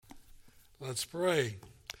Let's pray.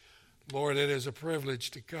 Lord, it is a privilege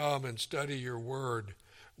to come and study your word.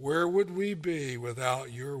 Where would we be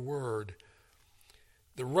without your word?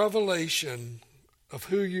 The revelation of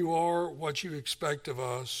who you are, what you expect of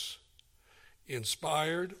us,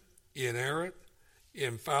 inspired, inerrant,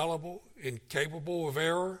 infallible, incapable of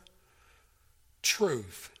error,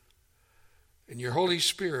 truth. And your Holy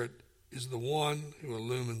Spirit is the one who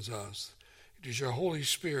illumines us. It is your Holy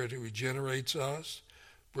Spirit who regenerates us,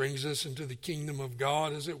 brings us into the kingdom of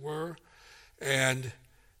God, as it were, and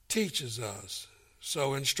teaches us.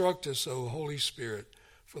 So instruct us, O Holy Spirit,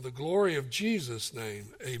 for the glory of Jesus' name.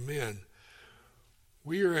 Amen.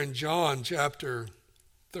 We are in John chapter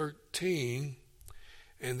 13,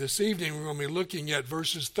 and this evening we're going to be looking at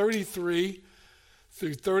verses 33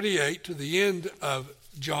 through 38 to the end of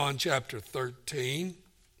John chapter 13.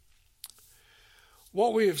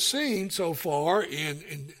 What we have seen so far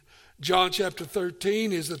in John chapter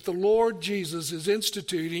 13 is that the Lord Jesus is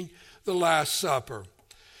instituting the Last Supper.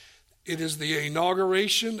 It is the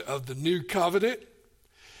inauguration of the new covenant.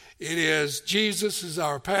 It is Jesus is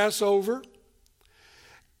our Passover,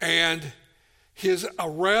 and his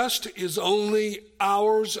arrest is only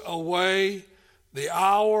hours away. The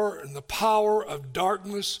hour and the power of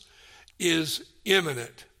darkness is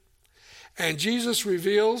imminent. And Jesus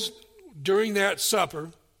reveals during that supper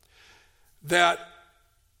that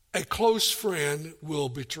a close friend will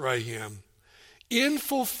betray him. In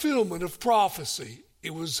fulfillment of prophecy,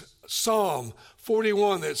 it was Psalm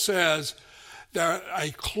 41 that says that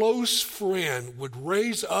a close friend would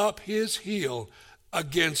raise up his heel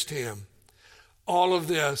against him. All of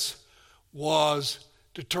this was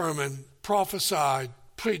determined, prophesied,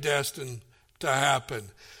 predestined to happen.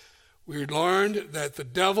 We learned that the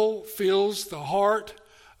devil fills the heart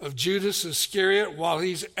of Judas Iscariot while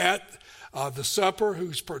he's at the supper,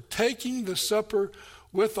 who's partaking the supper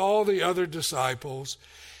with all the other disciples.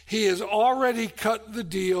 He has already cut the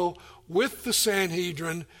deal with the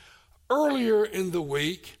Sanhedrin earlier in the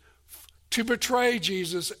week to betray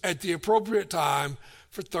Jesus at the appropriate time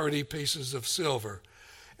for 30 pieces of silver.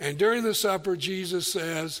 And during the supper, Jesus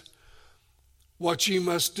says, "What you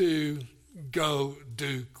must do, go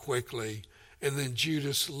do quickly." And then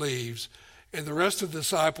Judas leaves. And the rest of the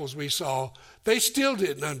disciples we saw, they still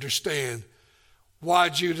didn't understand why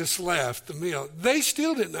Judas left the meal. They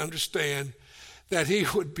still didn't understand that he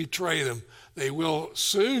would betray them. They will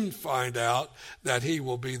soon find out that he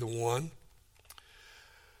will be the one.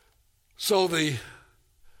 So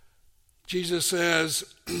Jesus says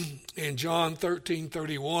in John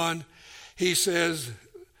 13:31, he says,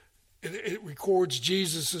 it records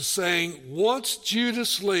Jesus as saying, once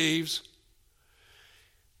Judas leaves,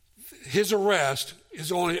 his arrest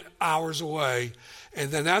is only hours away. And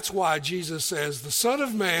then that's why Jesus says the Son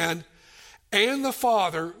of Man and the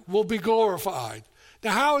Father will be glorified.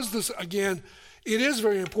 Now, how is this, again, it is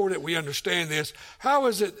very important we understand this. How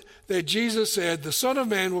is it that Jesus said the Son of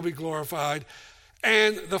Man will be glorified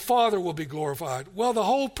and the Father will be glorified? Well, the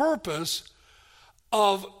whole purpose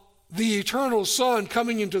of the eternal Son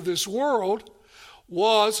coming into this world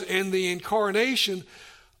was in the incarnation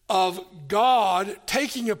of God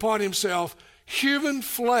taking upon himself human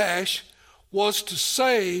flesh, was to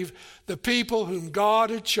save the people whom God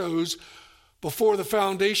had chose before the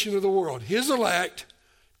foundation of the world, his elect,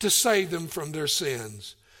 to save them from their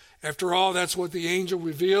sins. After all, that's what the angel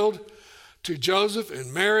revealed to Joseph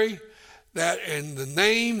and Mary, that in the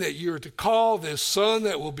name that you're to call this son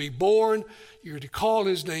that will be born, you're to call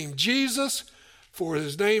his name Jesus, for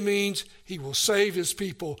his name means he will save his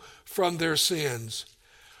people from their sins.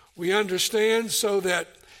 We understand so that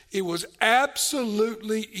it was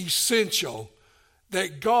absolutely essential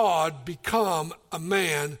that God become a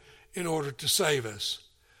man in order to save us.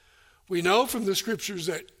 We know from the scriptures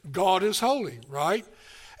that God is holy, right?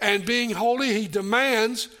 And being holy, he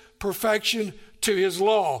demands perfection to his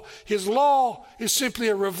law. His law is simply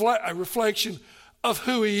a reflection of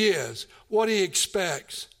who he is, what he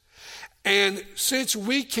expects. And since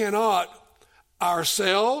we cannot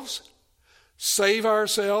ourselves save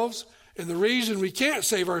ourselves, and the reason we can't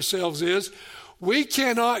save ourselves is we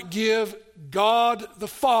cannot give God the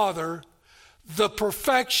Father the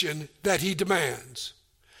perfection that he demands.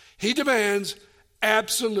 He demands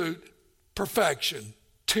absolute perfection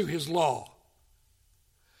to his law.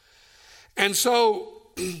 And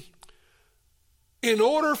so, in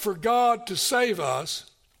order for God to save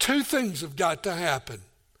us, two things have got to happen.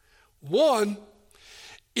 One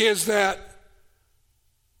is that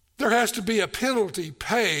there has to be a penalty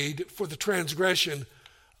paid for the transgression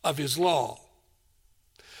of his law.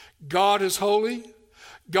 God is holy.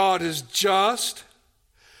 God is just.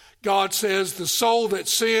 God says the soul that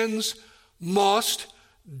sins must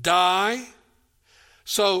die.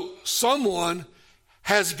 So someone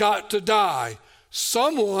has got to die.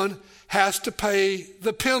 Someone has to pay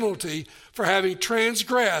the penalty for having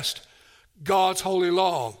transgressed God's holy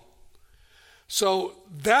law. So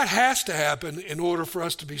that has to happen in order for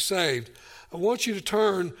us to be saved. I want you to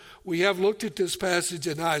turn. We have looked at this passage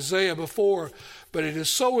in Isaiah before, but it is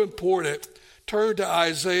so important. Turn to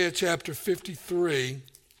Isaiah chapter 53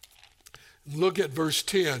 and look at verse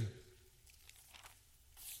 10.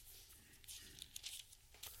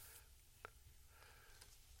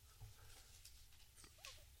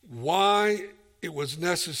 Why it was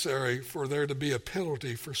necessary for there to be a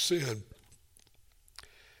penalty for sin.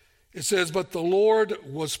 It says, "But the Lord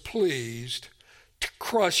was pleased to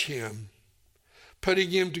crush him,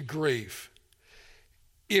 putting him to grief.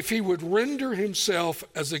 If he would render himself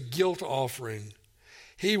as a guilt offering,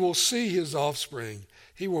 he will see his offspring.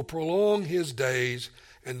 He will prolong his days,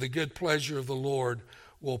 and the good pleasure of the Lord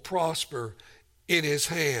will prosper in his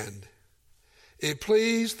hand." It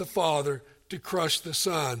pleased the Father to crush the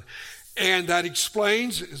Son. And that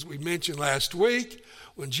explains, as we mentioned last week,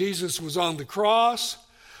 when Jesus was on the cross,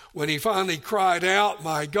 when he finally cried out,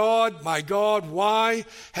 my God, why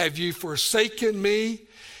have you forsaken me?"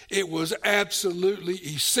 It was absolutely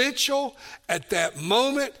essential at that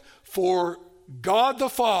moment for God the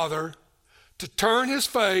Father to turn his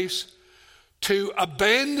face, to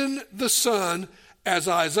abandon the Son, as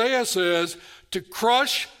Isaiah says, to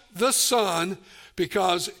crush the Son,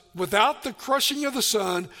 because without the crushing of the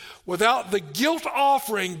Son, without the guilt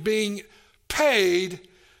offering being paid,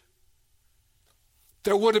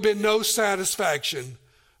 there would have been no satisfaction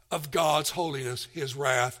of God's holiness, his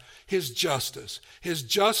wrath, his justice. His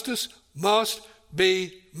justice must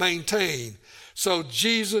be maintained. So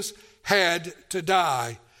Jesus had to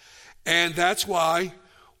die. And that's why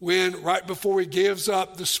when right before he gives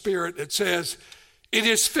up the Spirit, it says, "It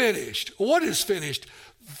is finished." What is finished?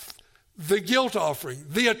 The guilt offering,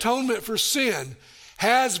 the atonement for sin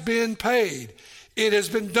has been paid. It has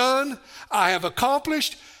been done. I have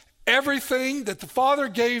accomplished everything that the Father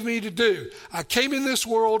gave me to do. I came in this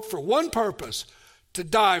world for one purpose, to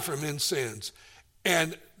die for men's sins.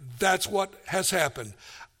 And that's what has happened.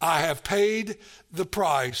 I have paid the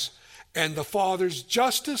price, and the Father's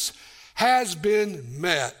justice has been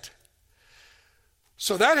met.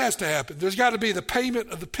 So that has to happen. There's got to be the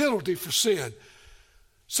payment of the penalty for sin.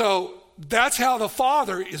 So that's how the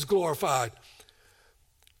Father is glorified.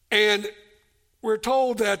 And we're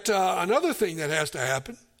told that another thing that has to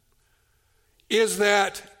happen is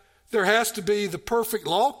that there has to be the perfect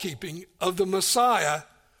law-keeping of the Messiah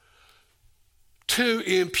to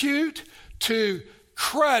impute, to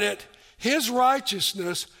credit his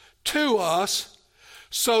righteousness to us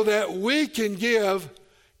so that we can give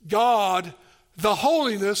God the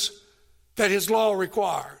holiness that his law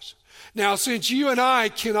requires. Now, since you and I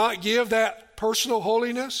cannot give that personal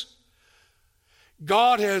holiness,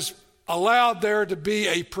 God has allowed there to be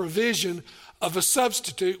a provision of a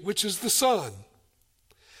substitute, which is the Son.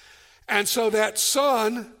 And so that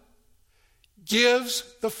Son gives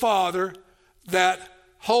the Father that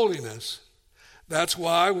holiness. That's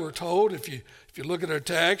why we're told, if you look at our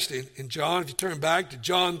text in John, if you turn back to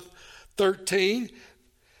John 13,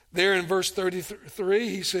 there in verse 33,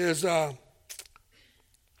 he says,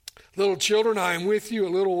 "Little children, I am with you a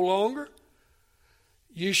little longer.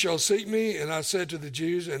 You shall seek me." And I said to the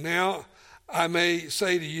Jews, "And now I may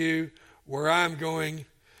say to you, where I am going,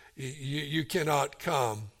 you cannot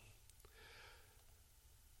come."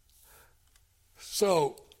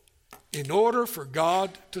 So, in order for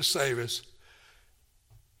God to save us,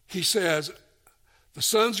 he says, the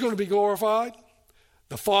Son's going to be glorified,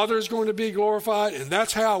 the Father is going to be glorified, and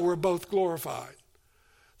that's how we're both glorified.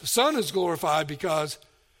 The Son is glorified because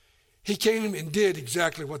he came and did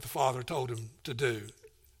exactly what the Father told him to do.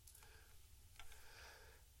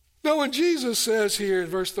 Now, when Jesus says here in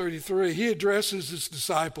verse 33, he addresses his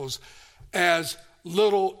disciples as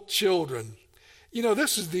little children. You know,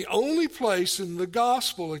 this is the only place in the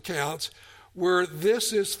gospel accounts where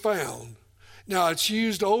this is found. Now, it's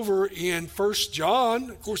used over in 1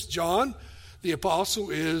 John. Of course, John, the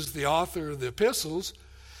apostle, is the author of the epistles,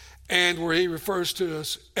 and where he refers to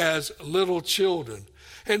us as little children.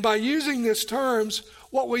 And by using these terms,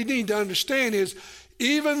 what we need to understand is,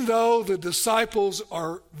 even though the disciples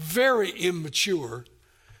are very immature,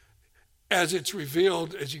 as it's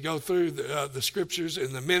revealed as you go through the scriptures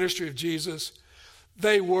and the ministry of Jesus,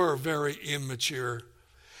 they were very immature.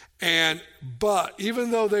 But even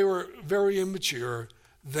though they were very immature,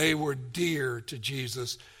 they were dear to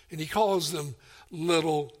Jesus. And he calls them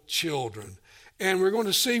little children. And we're going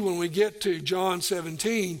to see when we get to John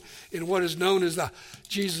 17, in what is known as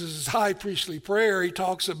Jesus' high priestly prayer, he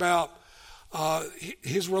talks about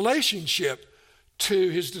his relationship to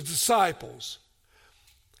his disciples.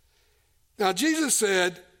 Now, Jesus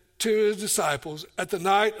said to his disciples at the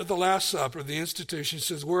night of the Last Supper, the institution,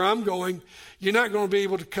 says, where I'm going, you're not going to be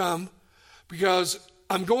able to come because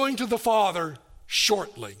I'm going to the Father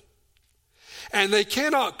shortly. And they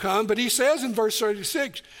cannot come, but he says in verse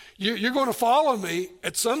 36, you're going to follow me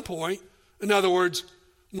at some point. In other words,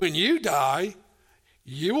 when you die,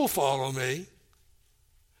 you will follow me.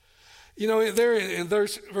 You know, there in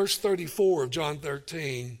verse 34 of John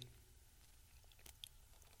 13,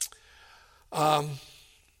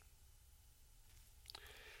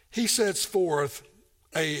 he sets forth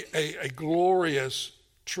a glorious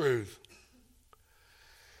truth.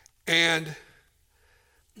 And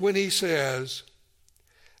when he says,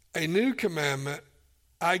 a new commandment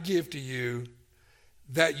I give to you,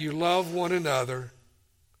 that you love one another,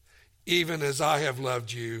 even as I have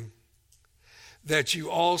loved you, that you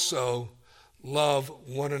also love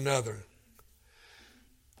one another.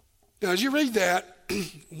 Now, as you read that,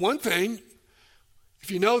 one thing,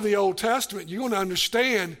 if you know the Old Testament, you're going to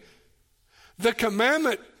understand the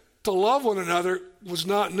commandment to love one another was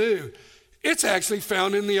not new. It's actually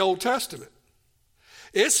found in the Old Testament.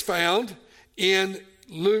 It's found in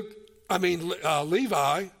Leviticus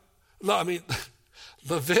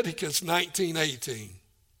 19:18,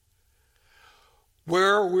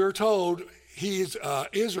 where we're told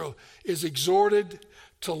Israel is exhorted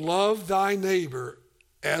to love thy neighbor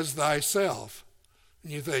as thyself.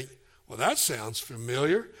 And you think, well, that sounds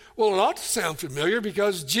familiar. Well, it ought to sound familiar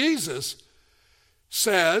because Jesus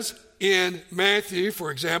says in Matthew,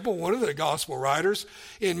 for example, one of the gospel writers,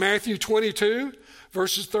 in Matthew 22,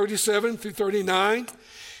 verses 37 through 39,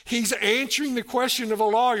 he's answering the question of a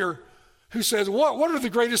lawyer who says, what are the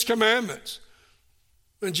greatest commandments?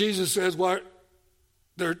 And Jesus says, well,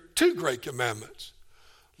 there are two great commandments.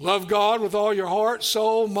 Love God with all your heart,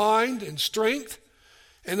 soul, mind, and strength.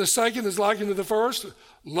 And the second is likened to the first,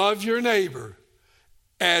 love your neighbor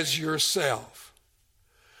as yourself.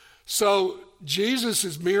 So Jesus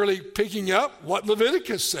is merely picking up what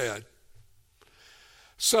Leviticus said.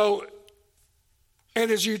 So,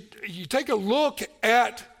 and as you take a look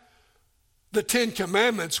at the Ten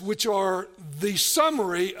Commandments, which are the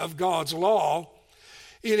summary of God's law,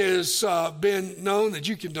 it has been known that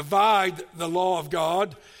you can divide the law of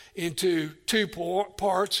God into two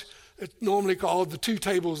parts. It's normally called the two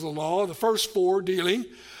tables of the law. The first four dealing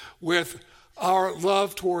with our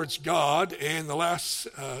love towards God, and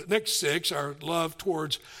the next six are love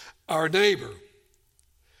towards our neighbor.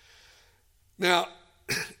 Now,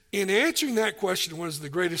 in answering that question, what is the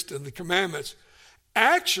greatest of the commandments?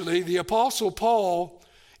 Actually, the Apostle Paul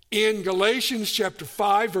in Galatians chapter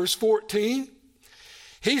 5, verse 14,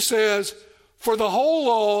 he says, for the whole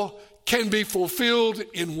law can be fulfilled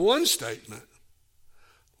in one statement.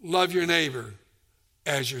 Love your neighbor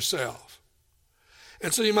as yourself.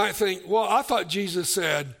 And so you might think, well, I thought Jesus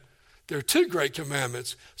said there are two great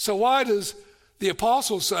commandments. So why does the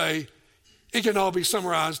apostle say it can all be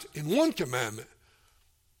summarized in one commandment?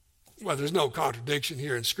 Well, there's no contradiction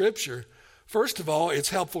here in Scripture. First of all, it's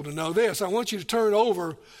helpful to know this. I want you to turn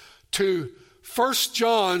over to 1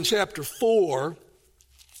 John chapter 4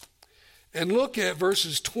 and look at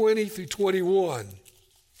verses 20 through 21.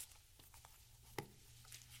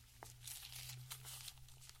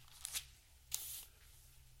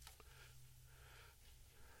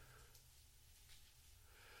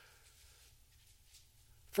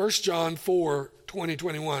 First John 4, 20,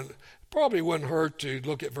 21. Probably wouldn't hurt to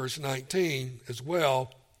look at verse 19 as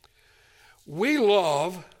well. We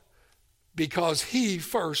love because he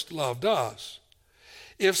first loved us.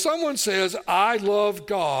 If someone says, I love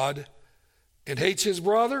God, and hates his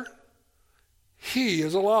brother, he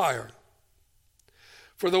is a liar.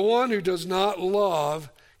 For the one who does not love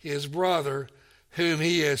his brother whom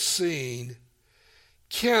he has seen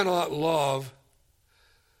cannot love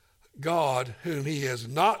God whom he has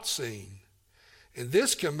not seen. And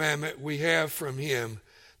this commandment we have from him,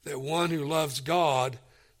 that one who loves God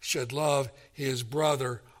should love his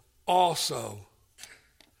brother also.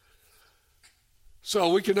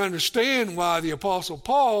 So we can understand why the Apostle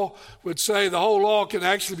Paul would say the whole law can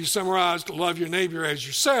actually be summarized to love your neighbor as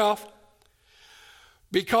yourself.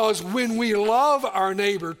 Because when we love our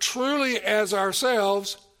neighbor truly as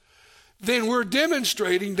ourselves, then we're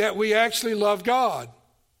demonstrating that we actually love God.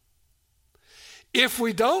 If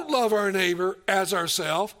we don't love our neighbor as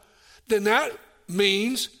ourselves, then that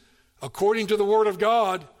means, according to the Word of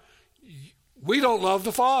God, we don't love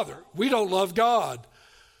the Father. We don't love God.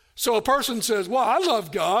 So a person says, well, I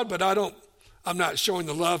love God, but I'm not showing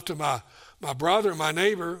the love to my brother, my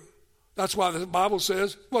neighbor. That's why the Bible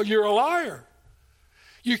says, well, you're a liar.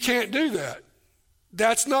 You can't do that.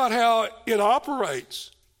 That's not how it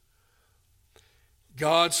operates.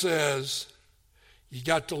 God says you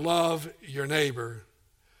got to love your neighbor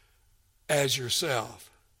as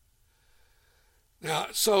yourself. Now,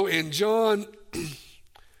 so in John,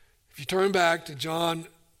 if you turn back to John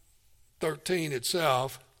 13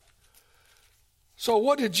 itself, so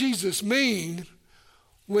what did Jesus mean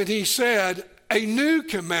when he said, a new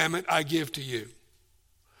commandment I give to you?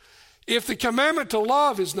 If the commandment to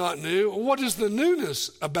love is not new, what is the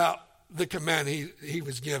newness about the command he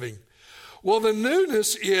was giving? Well, the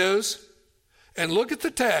newness is, and look at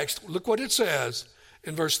the text, look what it says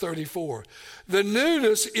in verse 34. The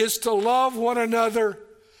newness is to love one another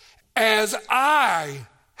as I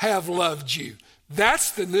have loved you.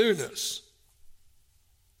 That's the newness.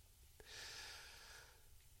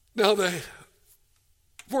 Now,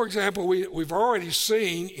 for example, we've already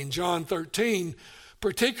seen in John 13,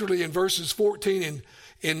 particularly in verses 14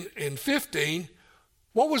 and 15,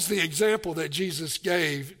 what was the example that Jesus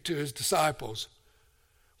gave to his disciples?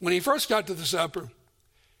 When he first got to the supper,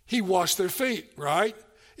 he washed their feet, right?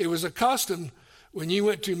 It was a custom when you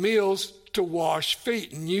went to meals to wash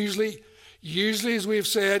feet. And usually, as we have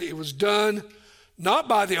said, it was done not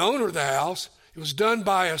by the owner of the house, it was done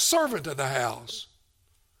by a servant of the house.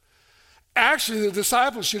 Actually, the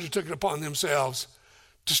disciples should have taken it upon themselves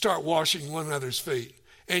to start washing one another's feet.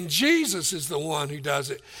 And Jesus is the one who does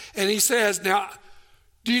it. And he says, now,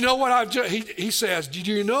 do you know what he says, do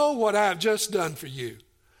you know what I've just done for you?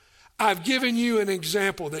 I've given you an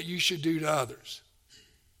example that you should do to others.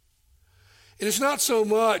 And it's not so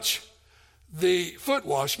much the foot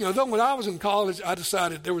washing. Although when I was in college, I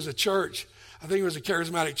decided there was a church, I think it was a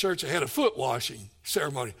charismatic church that had a foot washing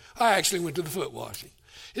ceremony. I actually went to the foot washing.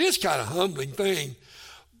 It is kind of a humbling thing,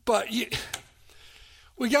 but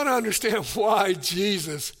we got to understand why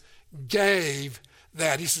Jesus gave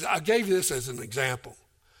that. He says, I gave this as an example.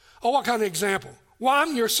 Oh, what kind of example? Well,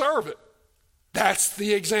 I'm your servant. That's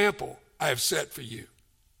the example I have set for you.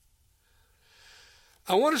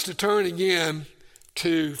 I want us to turn again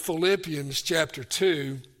to Philippians chapter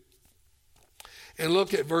 2 and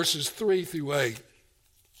look at verses 3 through 8.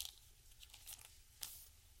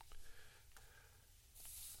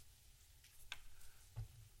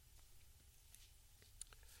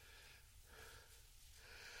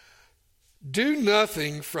 Do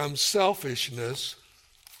nothing from selfishness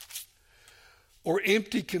or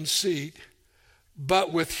empty conceit,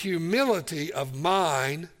 but with humility of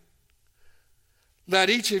mind, let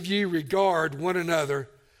each of you regard one another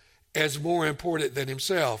as more important than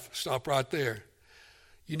himself. Stop right there.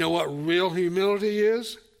 You know what real humility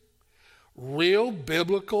is? Real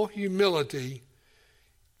biblical humility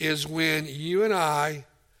is when you and I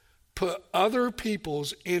put other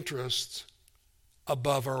people's interests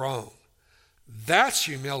above our own. That's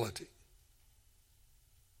humility.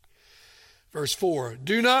 Verse 4,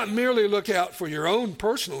 do not merely look out for your own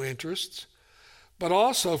personal interests, but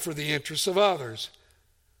also for the interests of others.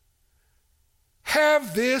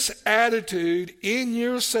 Have this attitude in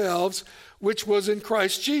yourselves, which was in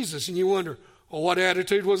Christ Jesus. And you wonder, well, what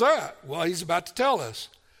attitude was that? Well, he's about to tell us.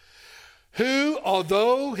 Who,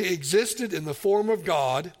 although he existed in the form of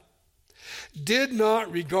God, did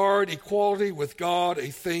not regard equality with God a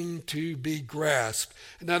thing to be grasped.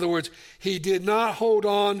 In other words, he did not hold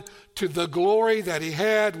on to the glory that he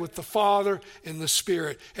had with the Father and the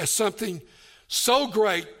Spirit as something so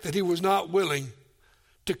great that he was not willing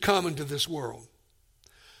to come into this world.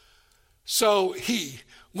 So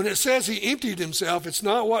when it says he emptied himself, it's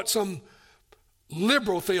not what some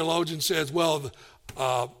liberal theologian says, well,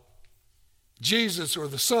 Jesus or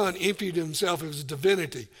the Son emptied himself of his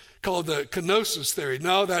divinity, called the kenosis theory.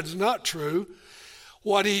 No, that is not true.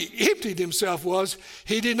 What he emptied himself was,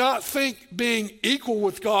 he did not think being equal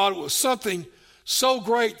with God was something so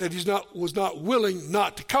great that he was not willing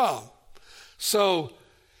not to come. So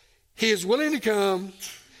he is willing to come,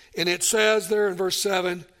 and it says there in verse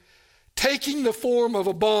 7, taking the form of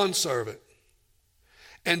a bondservant,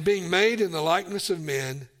 and being made in the likeness of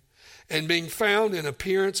men, and being found in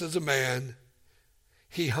appearance as a man,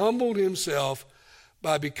 he humbled himself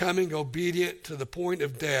by becoming obedient to the point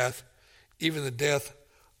of death, even the death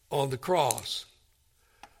on the cross.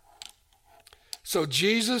 So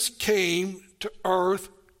Jesus came to earth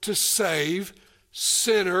to save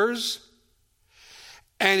sinners,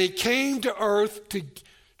 and he came to earth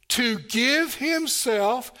to give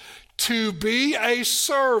himself, to be a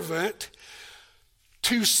servant,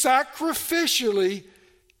 to sacrificially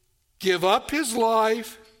give up his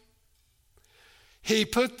life He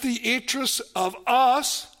put the interests of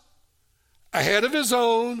us ahead of his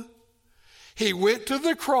own. He went to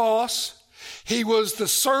the cross. He was the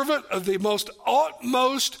servant of the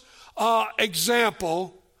utmost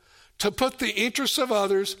example to put the interests of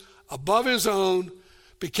others above his own,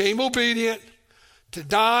 became obedient to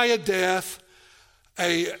die a death,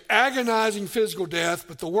 a agonizing physical death,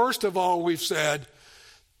 but the worst of all, we've said,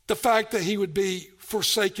 the fact that he would be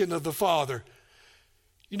forsaken of the Father.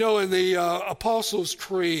 You know, in the Apostles'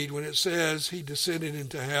 Creed, when it says he descended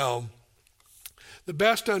into hell, the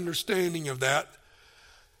best understanding of that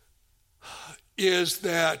is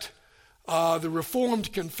that the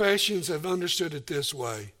Reformed confessions have understood it this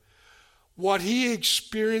way. What he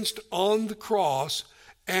experienced on the cross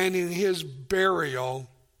and in his burial,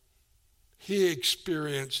 he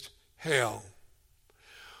experienced hell.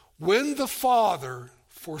 When the Father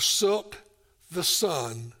forsook the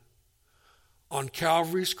Son on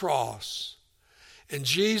Calvary's cross, and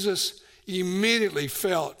Jesus immediately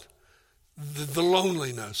felt the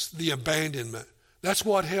loneliness, the abandonment. That's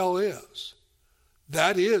what hell is.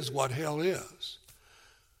 That is what hell is.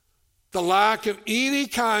 The lack of any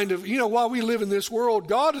kind of, while we live in this world,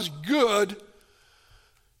 God is good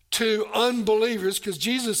to unbelievers because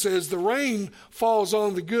Jesus says the rain falls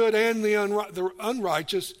on the good and the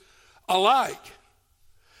unrighteous alike.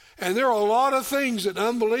 And there are a lot of things that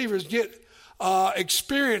unbelievers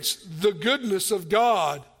experience the goodness of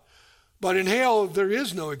God. But in hell, there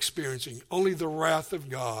is no experiencing, only the wrath of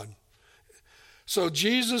God. So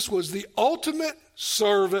Jesus was the ultimate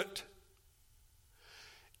servant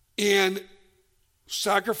in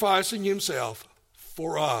sacrificing himself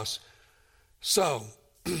for us. So,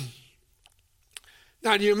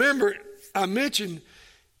 now do you remember, I mentioned,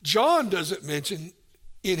 John doesn't mention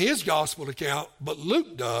in his gospel account, but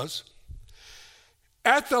Luke does.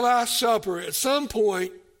 At the Last Supper, at some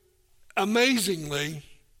point, amazingly,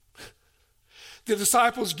 the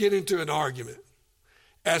disciples get into an argument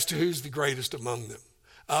as to who's the greatest among them.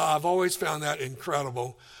 I've always found that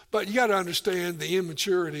incredible. But you got to understand the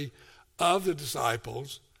immaturity of the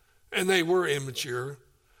disciples, and they were immature.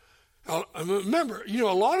 Remember, a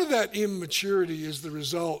lot of that immaturity is the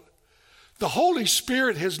result. The Holy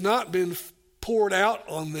Spirit has not been poured out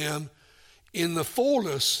on them in the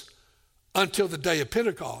fullness until the day of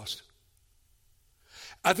Pentecost.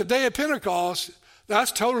 At the day of Pentecost,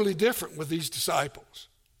 that's totally different with these disciples.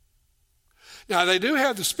 Now, they do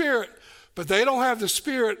have the Spirit, but they don't have the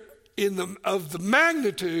Spirit of the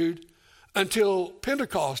magnitude until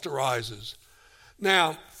Pentecost arises.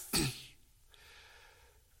 Now,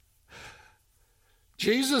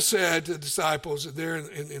 Jesus said to the disciples there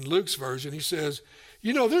in Luke's version, he says,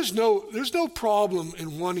 there's no problem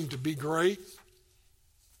in wanting to be great.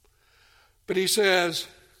 But he says,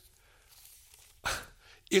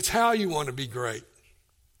 it's how you want to be great.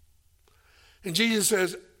 And Jesus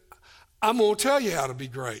says, I'm going to tell you how to be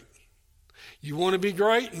great. You want to be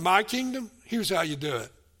great in my kingdom? Here's how you do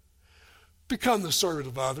it. Become the servant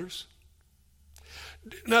of others.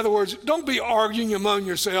 In other words, don't be arguing among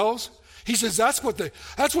yourselves. He says that's what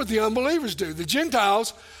the unbelievers do. The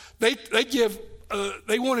Gentiles, they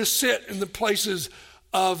want to sit in the places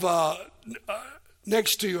of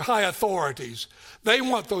next to high authorities. They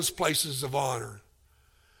want those places of honor.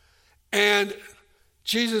 And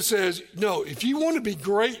Jesus says, no, if you want to be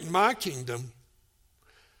great in my kingdom,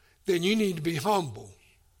 then you need to be humble.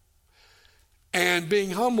 And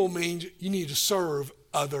being humble means you need to serve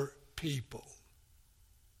other people.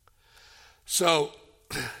 So,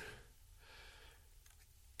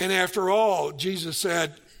 and after all, Jesus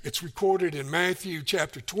said, it's recorded in Matthew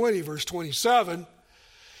chapter 20, verse 27,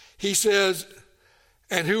 he says,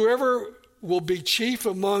 and whoever will be chief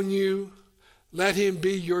among you, let him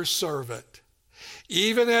be your servant.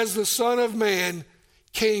 Even as the Son of Man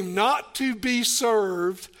came not to be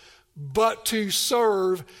served, but to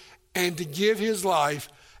serve and to give his life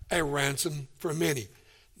a ransom for many.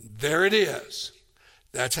 There it is.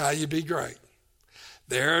 That's how you be great.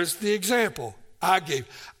 There's the example I gave.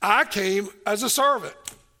 I came as a servant.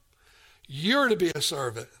 You're to be a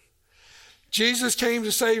servant. Jesus came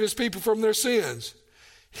to save his people from their sins.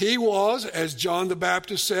 He was, as John the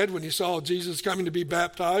Baptist said when he saw Jesus coming to be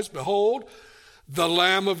baptized, behold, the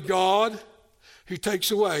Lamb of God who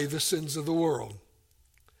takes away the sins of the world.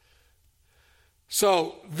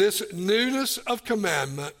 So this newness of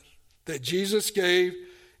commandment that Jesus gave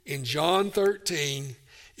in John 13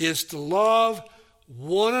 is to love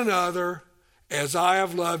one another as I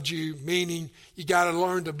have loved you, meaning you got to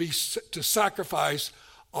learn to sacrifice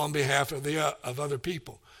on behalf of other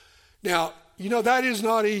people. Now, that is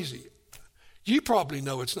not easy. You probably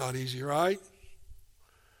know it's not easy, right?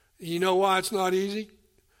 You know why it's not easy?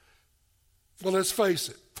 Well, let's face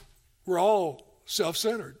it. We're all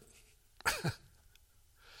self-centered.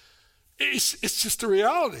 It's just the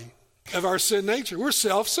reality of our sin nature. We're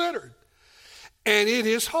self-centered. And it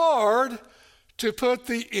is hard to put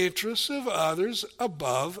the interests of others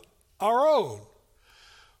above our own.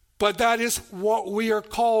 But that is what we are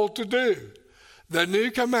called to do. The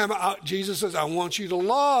new commandment, Jesus says, I want you to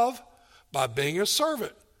love by being a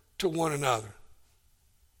servant to one another.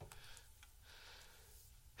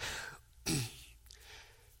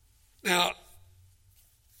 Now,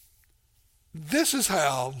 this is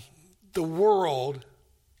how the world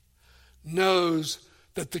knows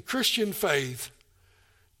that the Christian faith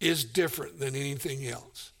is different than anything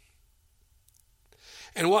else.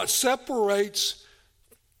 And what separates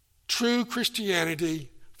true Christianity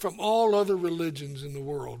from all other religions in the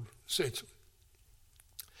world, essentially.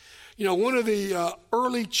 You know, one of the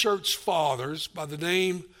early church fathers by the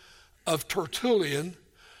name of Tertullian,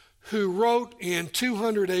 who wrote in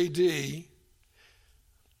 200 AD,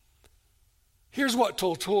 here's what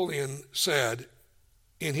Tertullian said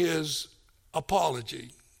in his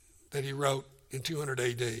apology that he wrote in 200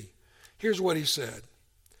 AD. Here's what he said.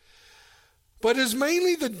 But it is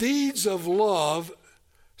mainly the deeds of love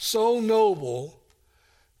so noble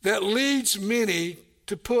that leads many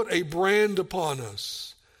to put a brand upon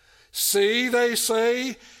us. See, they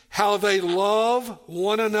say, how they love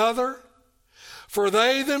one another, for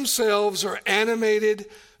they themselves are animated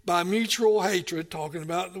by mutual hatred, talking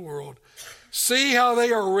about the world. See how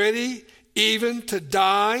they are ready even to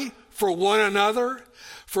die for one another,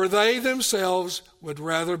 for they themselves would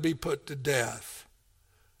rather be put to death.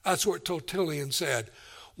 That's what Tertullian said.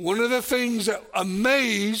 One of the things that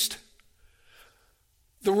amazed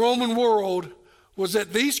the Roman world was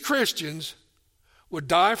that these Christians would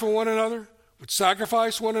die for one another, would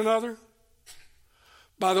sacrifice one another.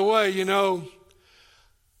 By the way, you know,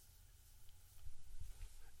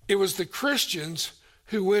 it was the Christians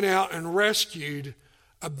who went out and rescued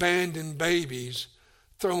abandoned babies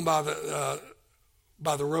thrown by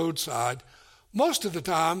the roadside. Most of the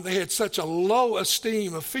time, they had such a low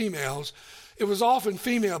esteem of females. It was often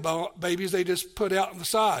female babies they just put out on the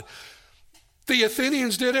side. The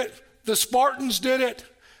Athenians did it. The Spartans did it.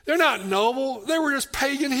 They're not noble. They were just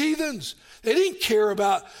pagan heathens. They didn't care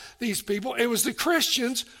about these people. It was the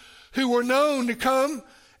Christians who were known to come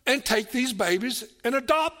and take these babies and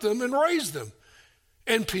adopt them and raise them.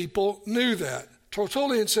 And people knew that.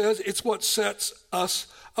 Tertullian says it's what sets us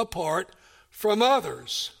apart from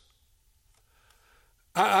others.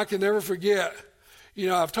 I can never forget, you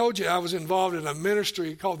know, I've told you I was involved in a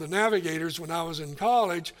ministry called the Navigators when I was in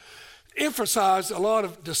college, emphasized a lot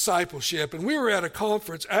of discipleship. And we were at a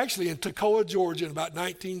conference actually in Toccoa, Georgia in about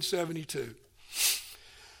 1972.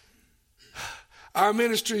 Our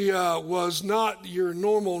ministry was not your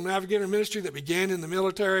normal Navigator ministry that began in the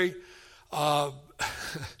military.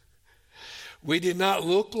 We did not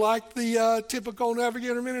look like the typical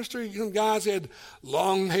Navigator ministry. You know, guys had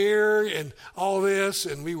long hair and all this,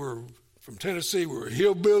 and we were from Tennessee. We were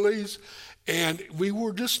hillbillies, and we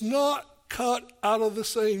were just not cut out of the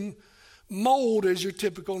same mold as your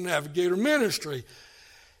typical Navigator ministry.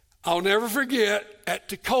 I'll never forget, at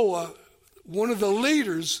Toccoa, one of the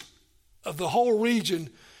leaders of the whole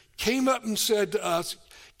region came up and said to us,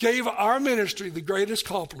 gave our ministry the greatest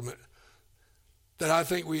compliment that I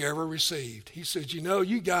think we ever received. He said, you know,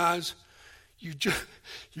 you guys,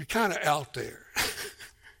 you're kind of out there.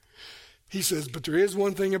 He says, but there is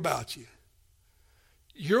one thing about you.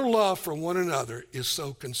 Your love for one another is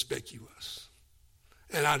so conspicuous.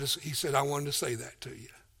 And he said, I wanted to say that to you.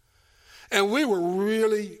 And we were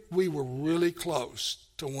really close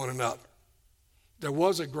to one another. There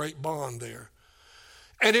was a great bond there.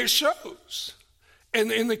 And it shows.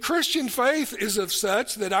 And the Christian faith is of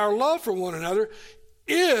such that our love for one another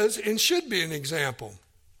is and should be an example.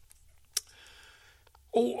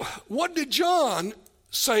 What did John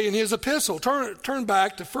say in his epistle? Turn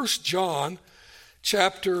back to 1 John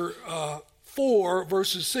chapter 4,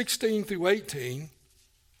 verses 16 through 18.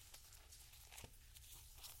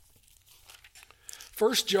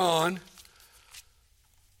 1 John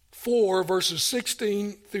 4, verses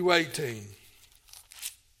 16 through 18.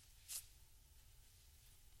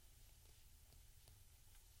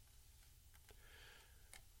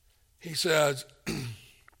 He says,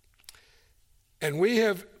 and we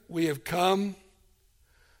have come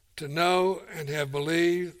to know and have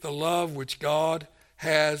believed the love which God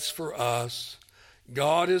has for us.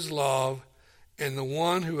 God is love, and the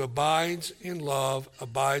one who abides in love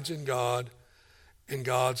abides in God, and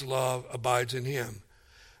God's love abides in him.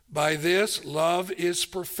 By this, love is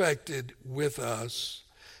perfected with us,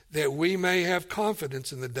 that we may have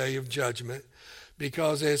confidence in the day of judgment,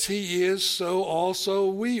 because as he is, so also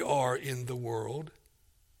we are in the world.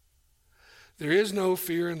 There is no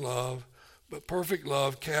fear in love, but perfect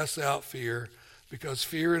love casts out fear, because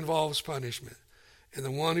fear involves punishment, and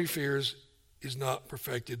the one who fears is not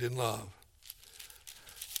perfected in love.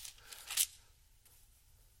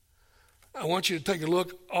 I want you to take a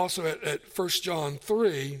look also at 1 John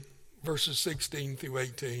 3, verses 16 through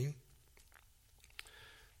 18.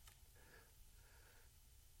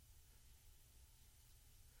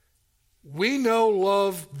 We know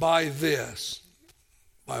love by this.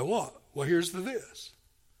 By what? Well, here's the this.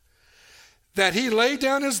 That he laid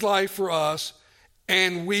down his life for us,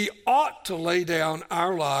 and we ought to lay down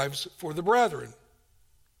our lives for the brethren.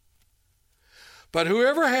 But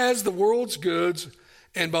whoever has the world's goods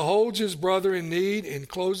and beholds his brother in need and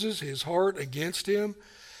closes his heart against him,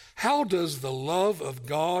 how does the love of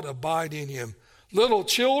God abide in him? Little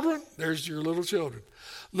children, there's your little children.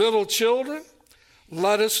 Little children,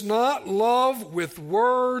 let us not love with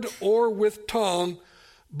word or with tongue,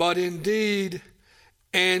 but in deed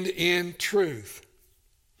and in truth.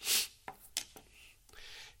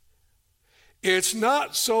 It's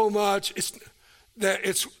not so much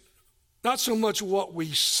what we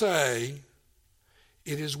say,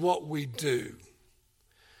 it is what we do.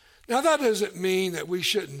 Now that doesn't mean that we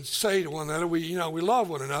shouldn't say to one another, we love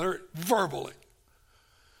one another verbally.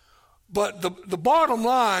 But the bottom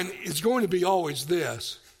line is going to be always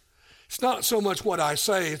this. It's not so much what I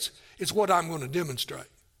say, it's what I'm going to demonstrate.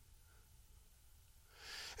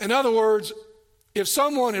 In other words, if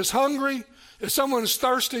someone is hungry, if someone is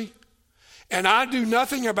thirsty, and I do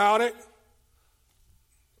nothing about it,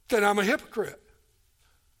 then I'm a hypocrite.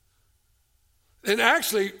 And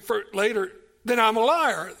actually, then I'm a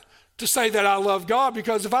liar to say that I love God,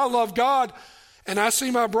 because if I love God and I see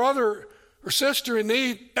my brother or sister in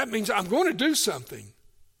need, that means I'm going to do something.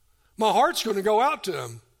 My heart's going to go out to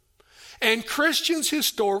them. And Christians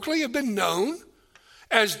historically have been known,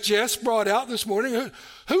 as Jess brought out this morning,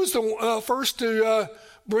 who's the first to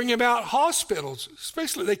bring about hospitals?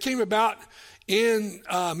 Especially they came about in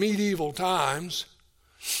medieval times.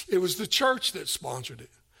 It was the church that sponsored it.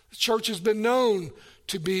 The church has been known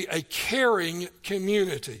to be a caring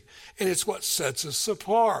community, and it's what sets us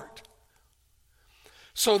apart.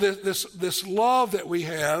 So this love that we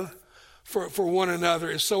have for one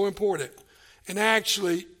another is so important. And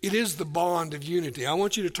actually, it is the bond of unity. I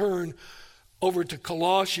want you to turn over to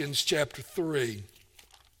Colossians chapter 3.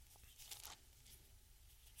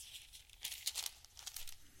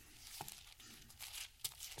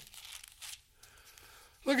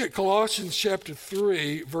 Look at Colossians chapter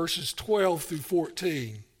 3, verses 12 through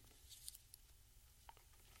 14.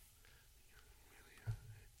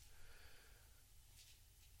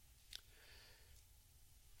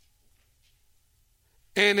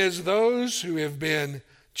 And as those who have been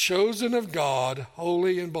chosen of God,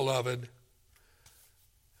 holy and beloved,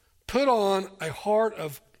 put on a heart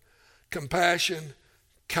of compassion,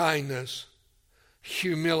 kindness,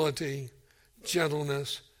 humility,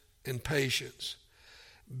 gentleness, and patience,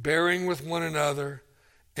 bearing with one another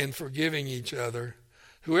and forgiving each other.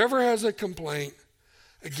 Whoever has a complaint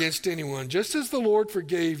against anyone, just as the Lord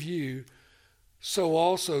forgave you, so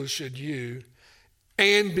also should you.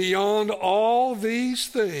 And beyond all these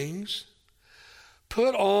things,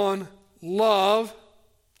 put on love,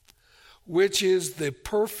 which is the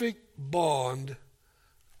perfect bond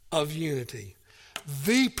of unity.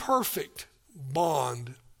 The perfect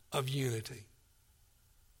bond of unity.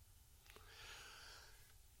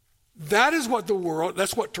 That is what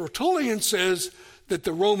that's what Tertullian says that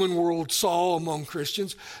the Roman world saw among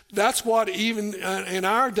Christians. That's what even in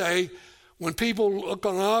our day, when people look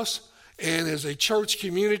on us and as a church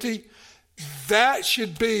community, that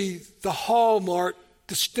should be the hallmark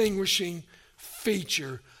distinguishing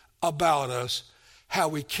feature about us, how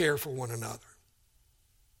we care for one another.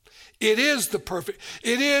 It is the perfect,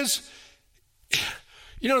 it is,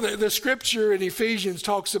 the scripture in Ephesians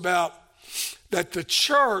talks about that the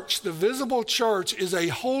church, the visible church, is a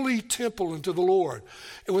holy temple unto the Lord,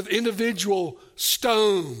 and with individual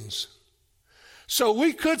stones. So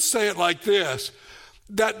we could say it like this,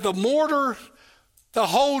 that the mortar that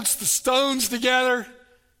holds the stones together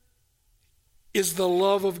is the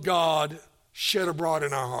love of God shed abroad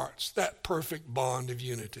in our hearts, that perfect bond of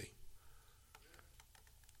unity.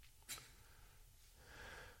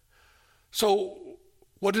 So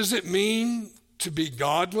what does it mean to be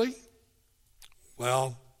godly?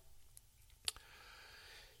 Well,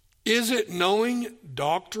 is it knowing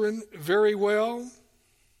doctrine very well?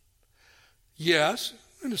 Yes,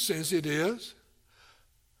 in a sense it is.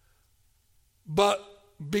 But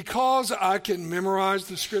because I can memorize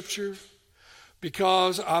the scripture,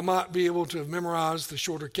 because I might be able to have memorized the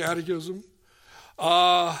shorter catechism,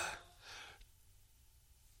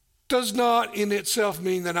 does not in itself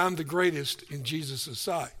mean that I'm the greatest in Jesus'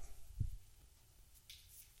 sight.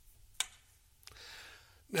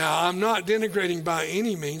 Now, I'm not denigrating by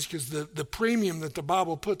any means, because the premium that the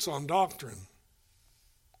Bible puts on doctrine.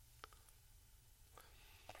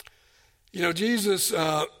 You know, Jesus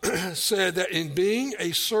said that in being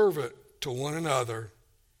a servant to one another,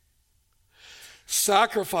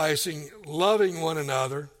 sacrificing, loving one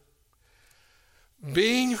another,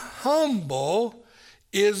 being humble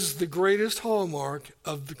is the greatest hallmark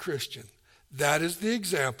of the Christian. That is the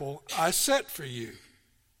example I set for you.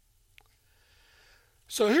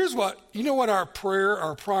 So here's what our prayer,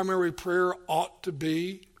 our primary prayer ought to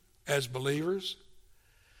be as believers?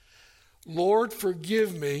 Lord,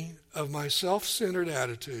 forgive me of my self-centered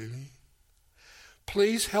attitude.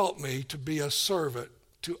 Please help me to be a servant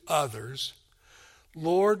to others.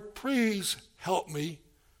 Lord, please help me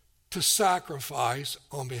to sacrifice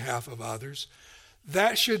on behalf of others.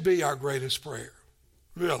 That should be our greatest prayer,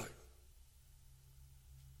 really.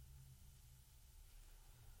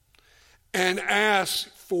 And ask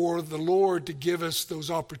for the Lord to give us those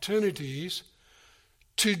opportunities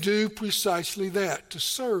to do precisely that, to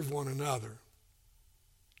serve one another.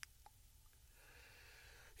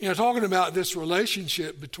 You know, talking about this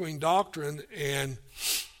relationship between doctrine and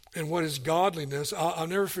what is godliness, I'll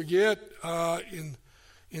never forget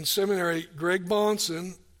in seminary, Greg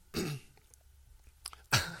Bonson,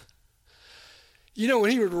 you know,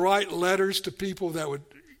 when he would write letters to people that would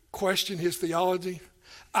question his theology,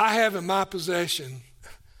 I have in my possession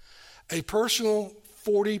a personal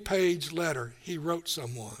 40-page letter he wrote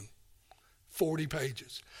someone, 40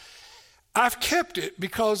 pages. I've kept it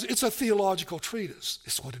because it's a theological treatise.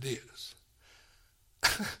 It's what it is.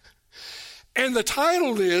 And the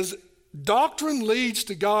title is, Doctrine Leads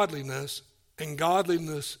to Godliness, and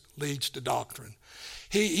Godliness Leads to Doctrine.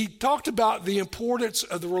 He talked about the importance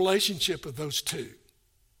of the relationship of those two.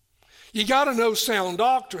 You got to know sound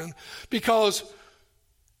doctrine, because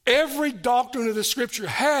every doctrine of the Scripture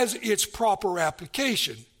has its proper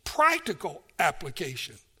application, practical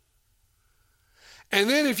application. And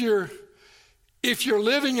then if you're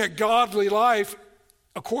living a godly life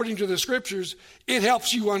according to the Scriptures, it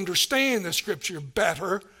helps you understand the Scripture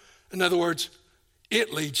better. In other words,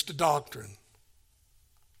 it leads to doctrine.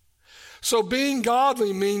 So being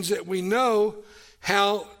godly means that we know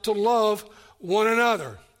how to love one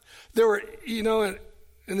another. There were, you know,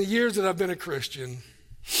 in the years that I've been a Christian,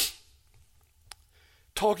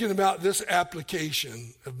 talking about this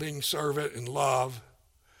application of being servant and love,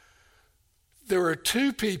 there are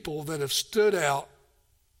two people that have stood out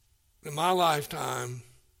in my lifetime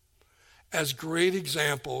as great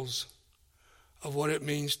examples of what it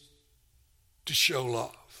means to show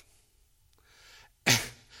love.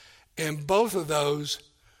 And both of those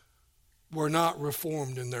were not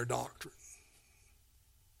reformed in their doctrine.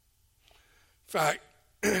 In fact,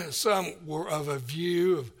 some were of a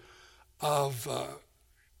view of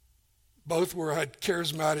both had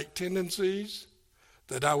charismatic tendencies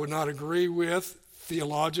that I would not agree with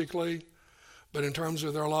theologically, but in terms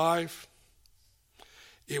of their life.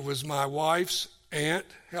 It was my wife's aunt,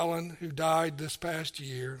 Helen, who died this past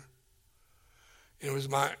year. And it was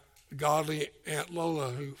my godly Aunt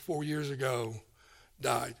Lola, who 4 years ago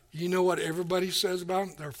died. You know what everybody says about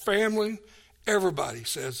them? Their family, everybody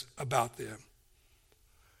says about them.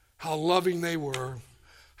 How loving they were,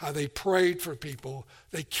 how they prayed for people,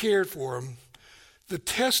 they cared for them. The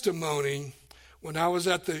testimony, when I was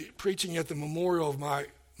preaching at the memorial of my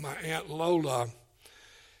Aunt Lola,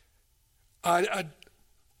 I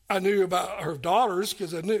knew about her daughters,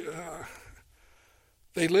 because I knew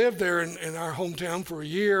they lived there in our hometown for a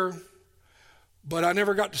year, but I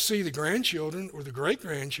never got to see the grandchildren or the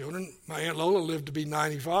great-grandchildren. My Aunt Lola lived to be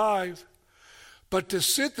 95. But to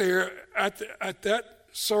sit there at that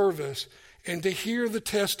service and to hear the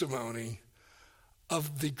testimony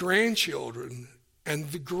of the grandchildren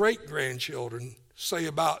and the great-grandchildren say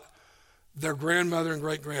about their grandmother and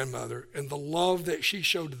great-grandmother and the love that she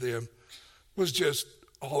showed to them was just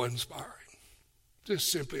awe-inspiring,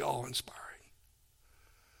 just simply awe-inspiring.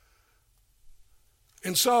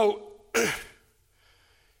 And so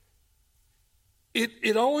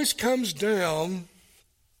it always comes down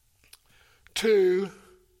to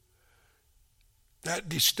that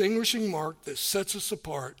distinguishing mark that sets us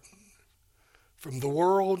apart from the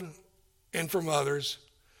world and from others.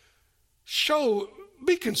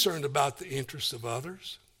 Be concerned about the interests of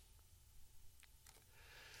others.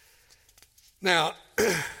 Now,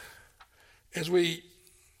 as we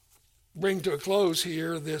bring to a close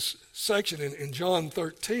here this section in John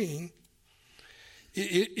 13.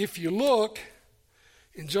 If you look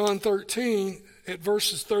in John 13 at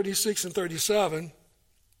verses 36 and 37,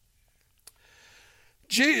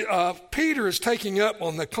 Peter is taking up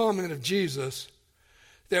on the comment of Jesus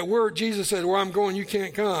that where Jesus said, where I'm going, you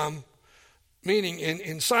can't come, meaning,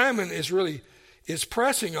 and Simon is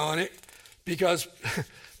pressing on it because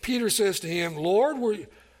Peter says to him, Lord,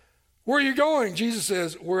 where are you going? Jesus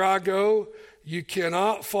says, where I go, you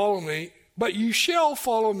cannot follow me, but you shall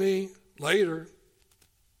follow me later.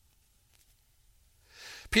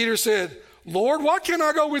 Peter said, Lord, why can't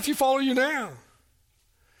I go with you, follow you now?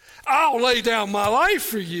 I'll lay down my life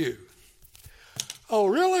for you. Oh,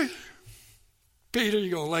 really? Peter,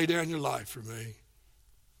 you're going to lay down your life for me.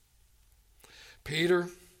 Peter,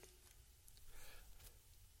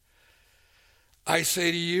 I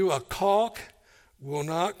say to you, a cock will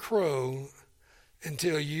not crow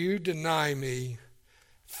until you deny me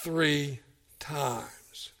 3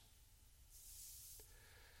 times.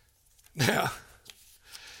 Now,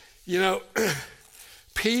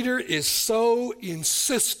 Peter is so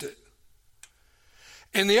insistent.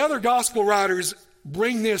 And the other gospel writers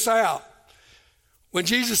bring this out. When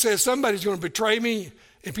Jesus says somebody's going to betray me,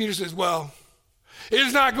 and Peter says, well,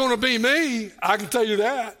 it's not going to be me, I can tell you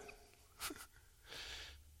that.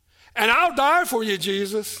 And I'll die for you,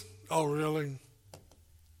 Jesus. Oh, really?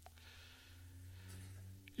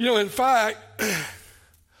 In fact,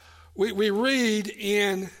 we read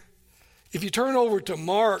in, if you turn over to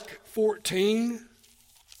Mark 14,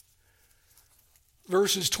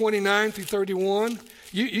 verses 29 through 31,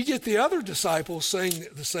 you get the other disciples saying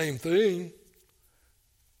the same thing.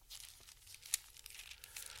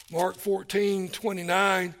 Mark 14,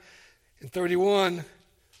 29 and 31,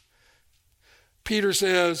 Peter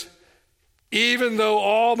says, even though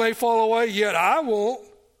all may fall away, yet I won't.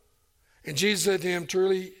 And Jesus said to him,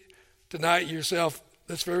 truly, tonight yourself,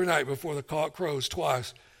 this very night before the cock crows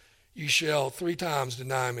twice, you shall 3 times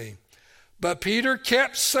deny me. But Peter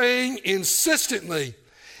kept saying insistently,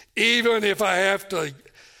 even if I have to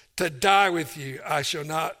die with you, I shall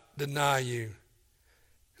not deny you.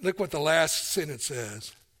 Look what the last sentence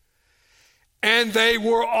says. And they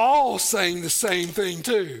were all saying the same thing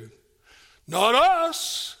too. Not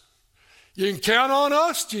us. You can count on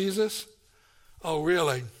us, Jesus. Oh,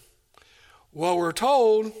 really? Well, we're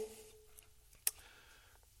told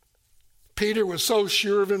Peter was so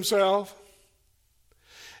sure of himself.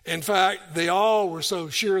 In fact, they all were so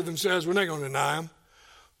sure of themselves, we're not going to deny him.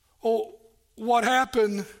 Oh, what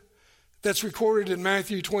happened that's recorded in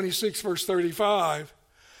Matthew 26, verse 35,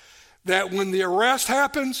 that when the arrest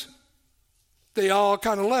happens, they all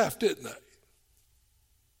kind of left, didn't they?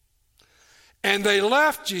 And they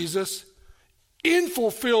left Jesus in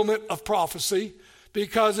fulfillment of prophecy,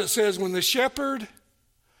 because it says when the shepherd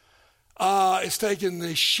is taken,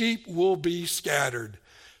 the sheep will be scattered.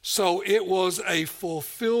 So it was a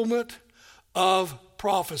fulfillment of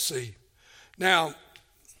prophecy. Now,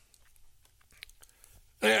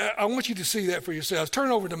 I want you to see that for yourselves.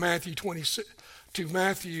 Turn over to Matthew 26.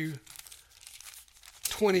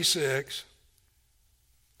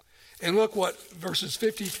 And look what verses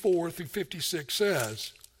 54 through 56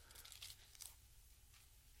 says.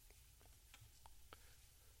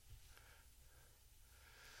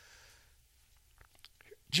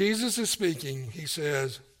 Jesus is speaking. He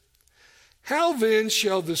says, how then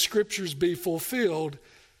shall the scriptures be fulfilled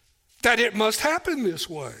that it must happen this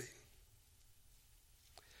way?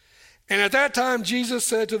 And at that time Jesus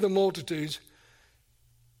said to the multitudes,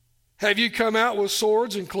 have you come out with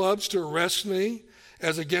swords and clubs to arrest me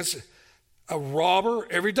as against a robber?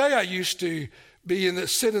 Every day I used to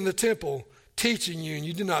sit in the temple teaching you, and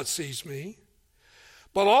you did not seize me.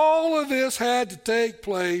 But all of this had to take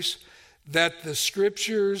place that the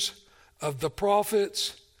scriptures of the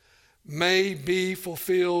prophets may be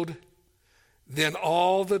fulfilled. Then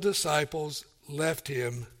all the disciples left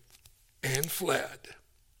him and fled.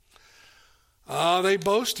 They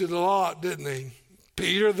boasted a lot, didn't they?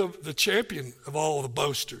 Peter, the champion of all the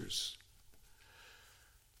boasters.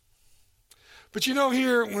 But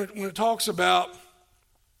here, when it talks about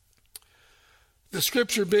the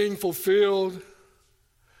scripture being fulfilled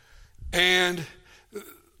and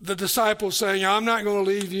the disciples saying, I'm not going to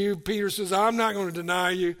leave you. Peter says, I'm not going to deny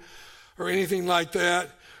you, or anything like that.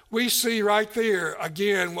 We see right there,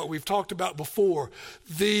 again, what we've talked about before,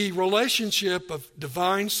 the relationship of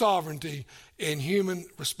divine sovereignty and human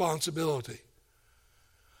responsibility.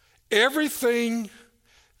 Everything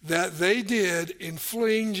that they did in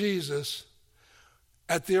fleeing Jesus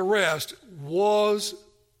at the arrest was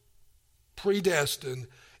predestined.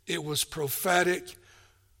 It was prophetic.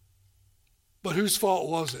 But whose fault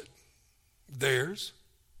was it? Theirs.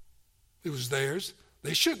 It was theirs.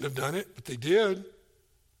 They shouldn't have done it, but they did.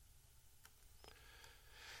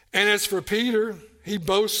 And as for Peter, he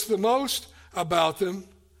boasts the most about them.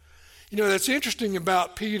 You know, that's interesting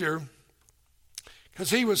about Peter, because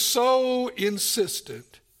he was so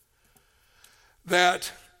insistent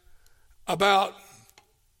that about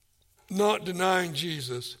not denying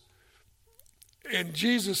Jesus. And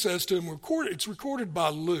Jesus says to him, it's recorded by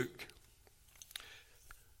Luke.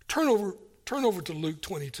 Turn over to Luke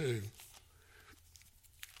 22.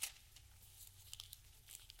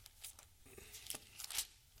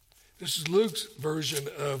 This is Luke's version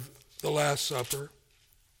of the Last Supper.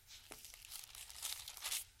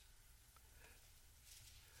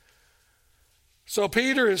 So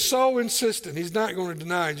Peter is so insistent, he's not going to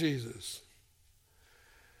deny Jesus.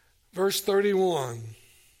 Verse 31.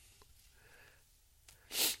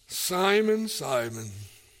 Simon, Simon,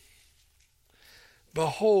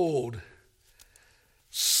 behold,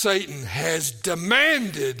 Satan has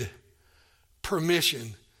demanded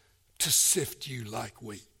permission to sift you like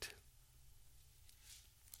wheat.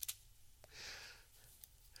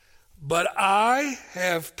 But I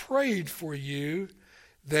have prayed for you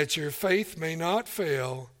that your faith may not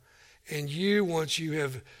fail, and you, once you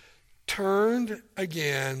have turned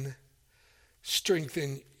again,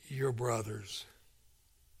 strengthen your brothers.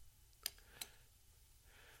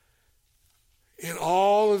 In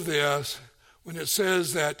all of this, when it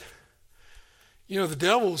says that, you know, the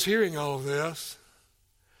devil's hearing all of this,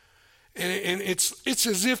 and it's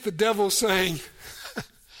as if the devil's saying,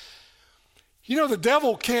 you know, the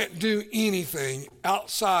devil can't do anything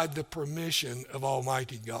outside the permission of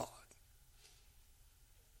Almighty God.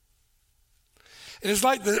 And it's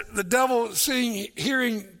like the devil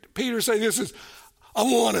hearing Peter say this is, I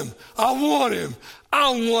want him, I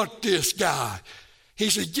want this guy. He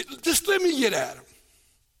said, just let me get at him.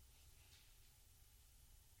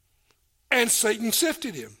 And Satan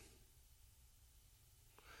sifted him.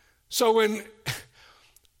 So when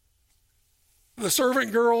the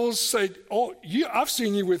servant girls say, oh, I've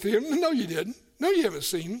seen you with him. No, you didn't. No, you haven't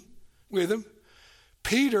seen him with him.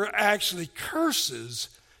 Peter actually curses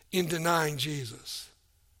in denying Jesus.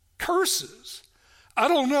 Curses. I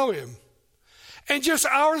don't know him. And just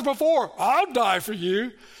hours before, I'll die for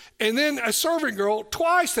you. And then a servant girl,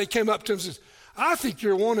 twice they came up to him and says, I think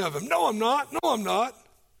you're one of them. No, I'm not. No, I'm not.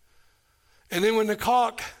 And then when the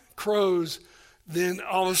cock crows, then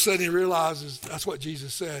all of a sudden he realizes that's what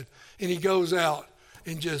Jesus said. And he goes out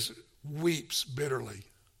and just weeps bitterly.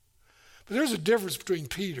 But there's a difference between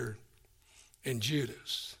Peter and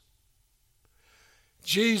Judas.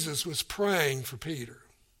 Jesus was praying for Peter.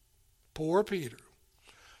 Poor Peter.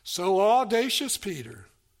 So audacious Peter.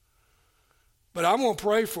 But I'm going to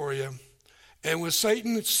pray for you. And when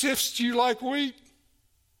Satan sifts you like wheat,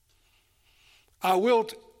 I will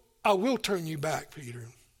turn you back, Peter.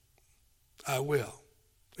 I will.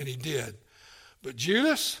 And he did. But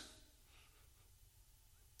Judas,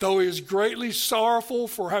 though he was greatly sorrowful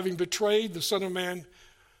for having betrayed the Son of Man,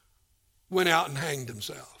 went out and hanged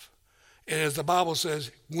himself. And as the Bible says,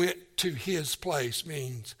 went to his place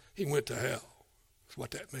means he went to hell. That's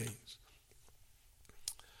what that means.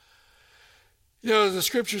 You know, the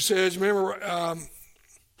scripture says, remember,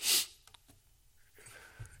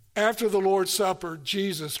 after the Lord's Supper,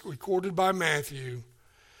 Jesus, recorded by Matthew,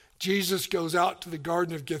 Jesus goes out to the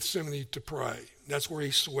Garden of Gethsemane to pray. That's where he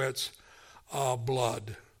sweats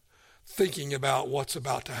blood, thinking about what's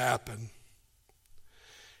about to happen.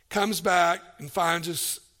 Comes back and finds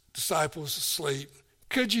his disciples asleep.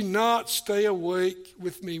 Could you not stay awake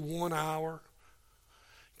with me 1 hour?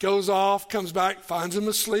 Goes off, comes back, finds them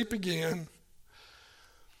asleep again.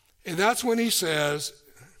 And that's when he says,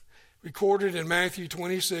 recorded in Matthew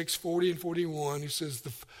 26, 40 and 41, he says,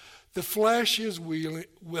 the flesh is willing.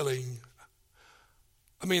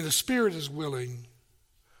 The spirit is willing,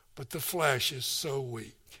 but the flesh is so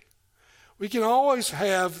weak. We can always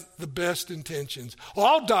have the best intentions. Oh,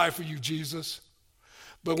 I'll die for you, Jesus.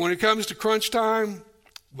 But when it comes to crunch time,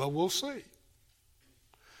 well, we'll see.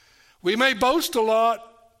 We may boast a lot,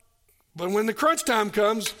 but when the crunch time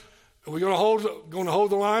comes, are we going to hold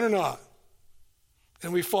the line or not?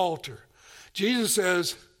 And we falter. Jesus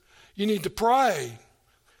says, you need to pray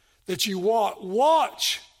that you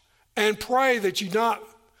watch and pray that you not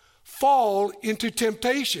fall into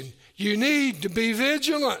temptation. You need to be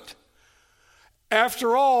vigilant.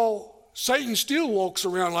 After all, Satan still walks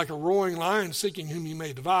around like a roaring lion seeking whom he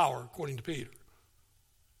may devour, according to Peter.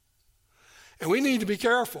 And we need to be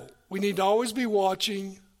careful. We need to always be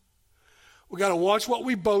watching. We got to watch what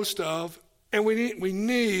we boast of, and we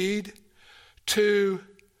need to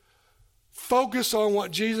focus on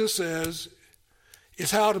what Jesus says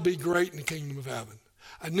is how to be great in the kingdom of heaven.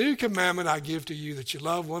 A new commandment I give to you, that you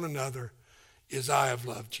love one another as I have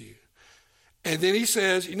loved you. And then he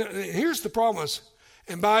says, here's the promise.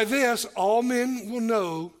 And by this, all men will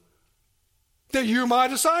know that you're my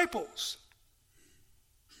disciples.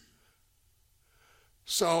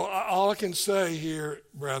 So all I can say here,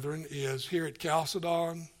 brethren, is here at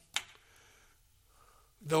Chalcedon,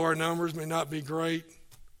 though our numbers may not be great,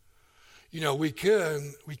 we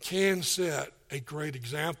can set a great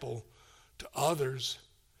example to others,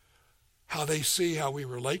 how they see how we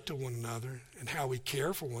relate to one another and how we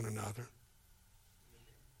care for one another.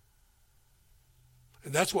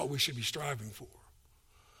 And that's what we should be striving for.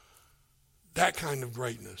 That kind of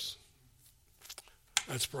greatness.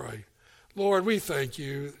 Let's pray. Lord, we thank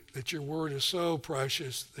you that your word is so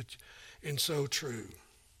precious and so true.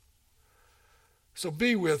 So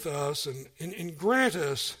be with us and grant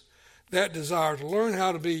us that desire to learn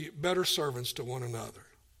how to be better servants to one another.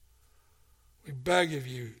 We beg of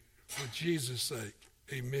you, for Jesus' sake,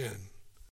 amen.